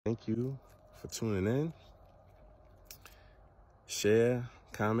Thank you for tuning in. Share,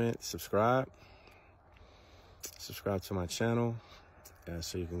 comment, subscribe. Subscribe to my channel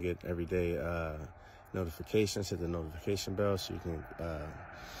so you can get everyday notifications. Hit the notification bell so you can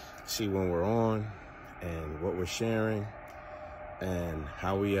see when we're on and what we're sharing and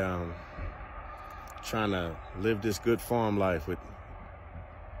how we trying to live this good farm life with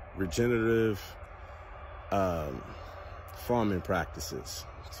regenerative farming practices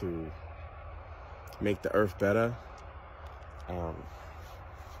to make the earth better,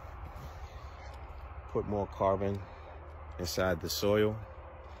 put more carbon inside the soil,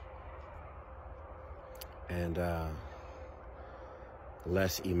 and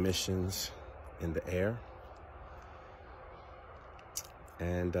less emissions in the air,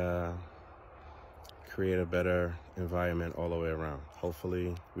 and create a better environment all the way around.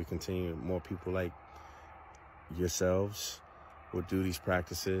 Hopefully we continue, more people like yourselves will do these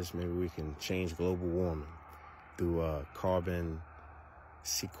practices. Maybe we can change global warming through carbon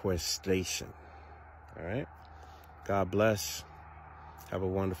sequestration. All right? God bless. Have a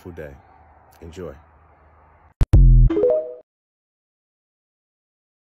wonderful day. Enjoy.